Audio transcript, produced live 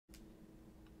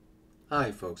Hi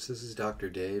folks, this is Dr.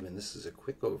 Dave, and this is a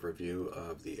quick overview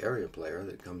of the ARIA Player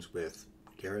that comes with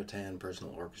Garritan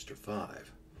Personal Orchestra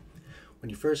 5. When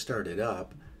you first start it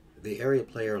up, the ARIA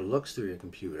Player looks through your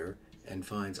computer and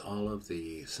finds all of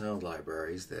the sound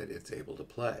libraries that it's able to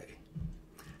play.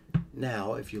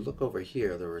 Now, if you look over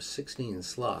here, there are 16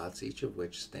 slots, each of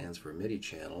which stands for a MIDI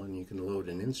channel, and you can load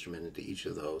an instrument into each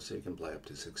of those so you can play up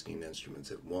to 16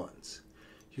 instruments at once.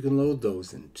 You can load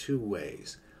those in two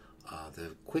ways.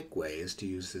 The quick way is to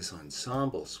use this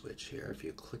ensemble switch here. If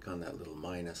you click on that little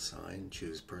minus sign,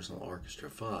 choose Personal Orchestra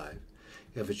 5,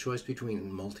 you have a choice between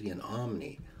multi and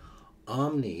omni.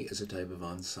 Omni is a type of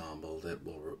ensemble that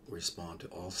will respond to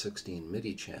all 16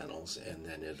 MIDI channels, and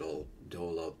then it'll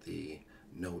dole out the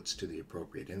notes to the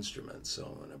appropriate instruments.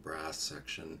 So in a brass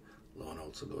section, low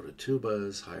notes will go to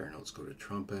tubas, higher notes go to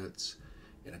trumpets.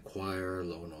 In a choir,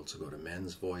 low notes will go to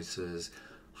men's voices,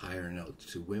 higher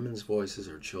notes to women's voices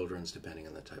or children's, depending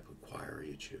on the type of choir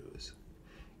you choose.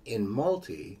 In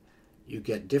multi, you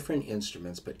get different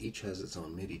instruments, but each has its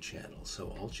own MIDI channel.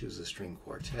 So I'll choose a string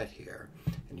quartet here,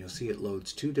 and you'll see it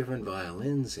loads two different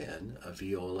violins in, a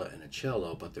viola and a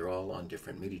cello, but they're all on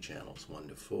different MIDI channels, 1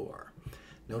 to 4.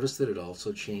 Notice that it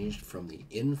also changed from the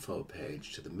info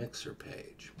page to the mixer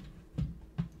page.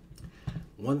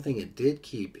 One thing it did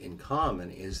keep in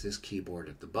common is this keyboard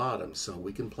at the bottom, so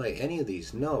we can play any of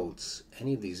these notes,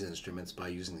 any of these instruments, by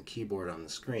using the keyboard on the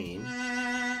screen,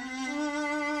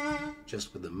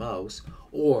 just with the mouse,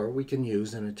 or we can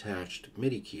use an attached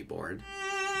MIDI keyboard.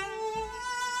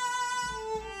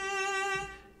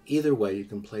 Either way, you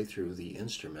can play through the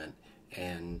instrument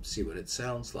and see what it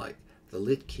sounds like. The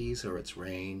lit keys are its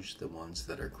range, the ones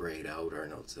that are grayed out are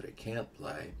notes that it can't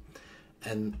play,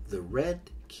 and the red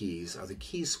keys are the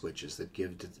key switches that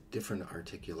give different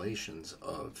articulations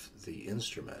of the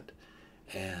instrument,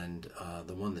 and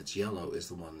the one that's yellow is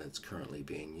the one that's currently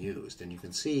being used. And you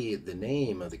can see the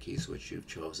name of the key switch you've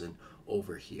chosen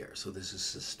over here. So this is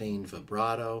sustained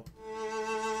vibrato.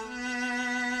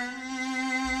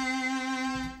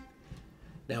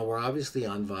 Now we're obviously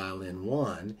on violin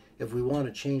 1. If we want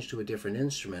to change to a different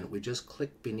instrument, we just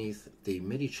click beneath the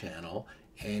MIDI channel,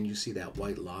 and you see that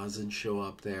white lozenge show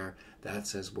up there. That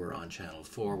says we're on channel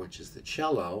 4, which is the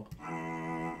cello.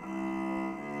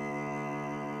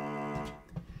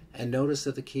 And notice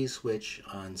that the key switch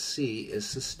on C is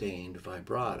sustained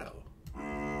vibrato.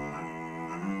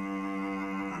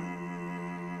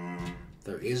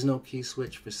 There is no key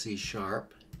switch for C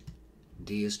sharp.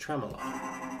 D is tremolo.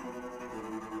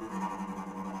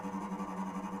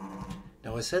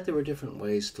 Now I said there were different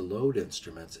ways to load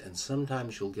instruments, and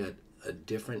sometimes you'll get a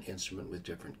different instrument with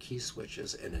different key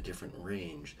switches and a different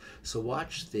range. So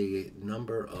watch the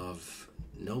number of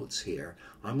notes here.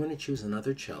 I'm going to choose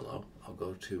another cello. I'll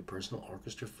go to Personal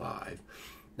Orchestra 5.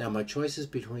 Now my choice is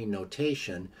between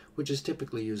notation, which is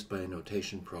typically used by a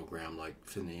notation program like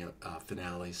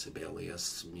Finale,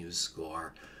 Sibelius,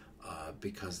 MuseScore,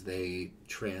 because they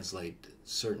translate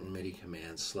certain MIDI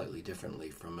commands slightly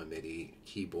differently from a MIDI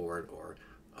keyboard or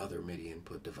other MIDI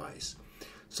input device.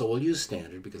 So we'll use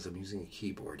standard because I'm using a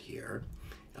keyboard here.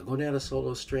 I'll go down to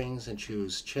solo strings and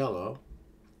choose cello,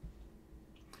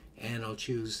 and I'll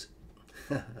choose,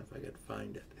 if I could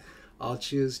find it, I'll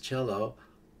choose cello,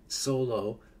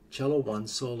 solo, cello 1,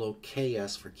 solo,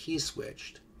 KS for key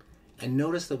switched. And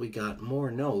notice that we got more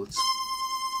notes.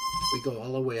 We go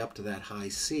all the way up to that high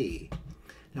C.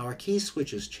 Now our key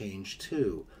switches change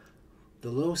too.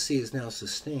 The low C is now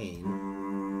sustained,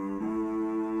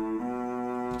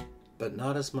 but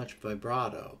not as much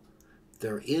vibrato.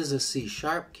 There is a C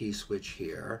sharp key switch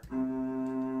here,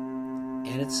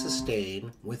 and it's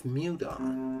sustained with mute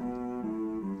on.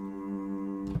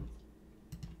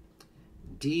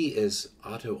 D is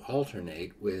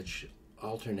auto-alternate, which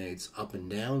alternates up and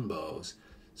down bows,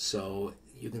 so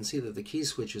you can see that the key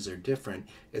switches are different.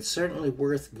 It's certainly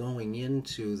worth going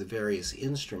into the various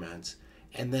instruments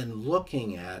and then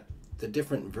looking at the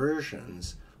different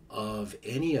versions of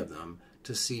any of them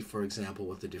to see, for example,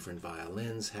 what the different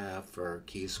violins have for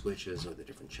key switches, or the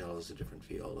different cellos, the different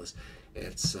violas.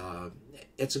 It's a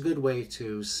good way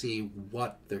to see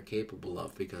what they're capable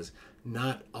of, because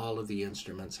not all of the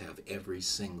instruments have every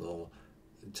single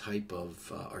type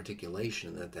of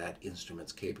articulation that that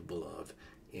instrument's capable of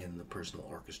in the Personal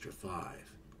Orchestra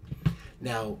 5.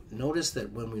 Now, notice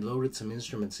that when we loaded some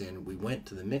instruments in, we went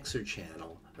to the mixer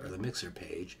channel, or the mixer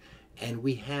page, and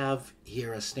we have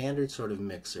here a standard sort of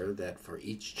mixer that for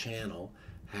each channel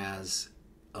has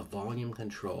a volume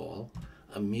control,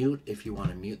 a mute if you want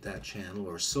to mute that channel,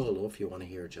 or solo if you want to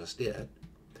hear just it,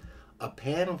 a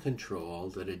pan control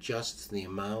that adjusts the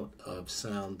amount of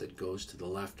sound that goes to the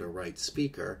left or right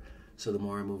speaker, So the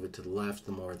more I move it to the left,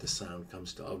 the more the sound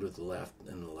comes out of the left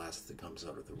and the less that comes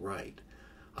out of the right.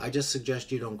 I just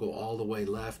suggest you don't go all the way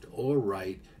left or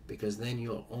right, because then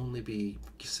you'll only be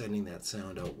sending that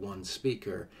sound out one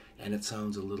speaker and it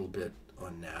sounds a little bit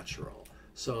unnatural.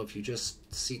 So if you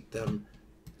just seat them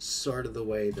sort of the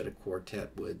way that a quartet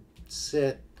would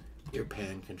sit, your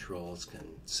pan controls can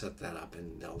set that up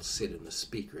and they'll sit in the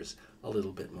speakers a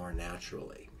little bit more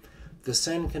naturally. The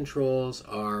send controls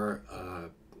are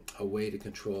a way to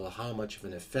control how much of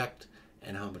an effect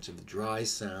and how much of the dry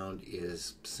sound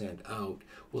is sent out.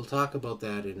 We'll talk about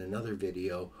that in another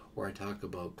video where I talk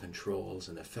about controls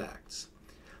and effects.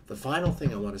 The final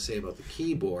thing I want to say about the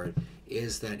keyboard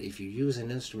is that if you use an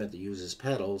instrument that uses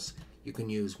pedals, you can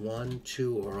use 1,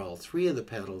 2, or all 3 of the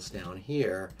pedals down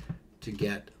here to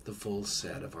get the full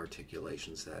set of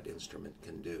articulations that instrument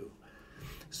can do.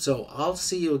 So I'll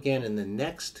see you again in the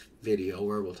next video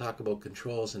where we'll talk about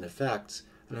controls and effects.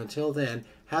 And until then,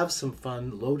 have some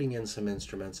fun loading in some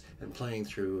instruments and playing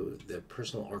through the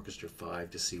Personal Orchestra 5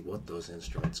 to see what those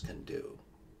instruments can do.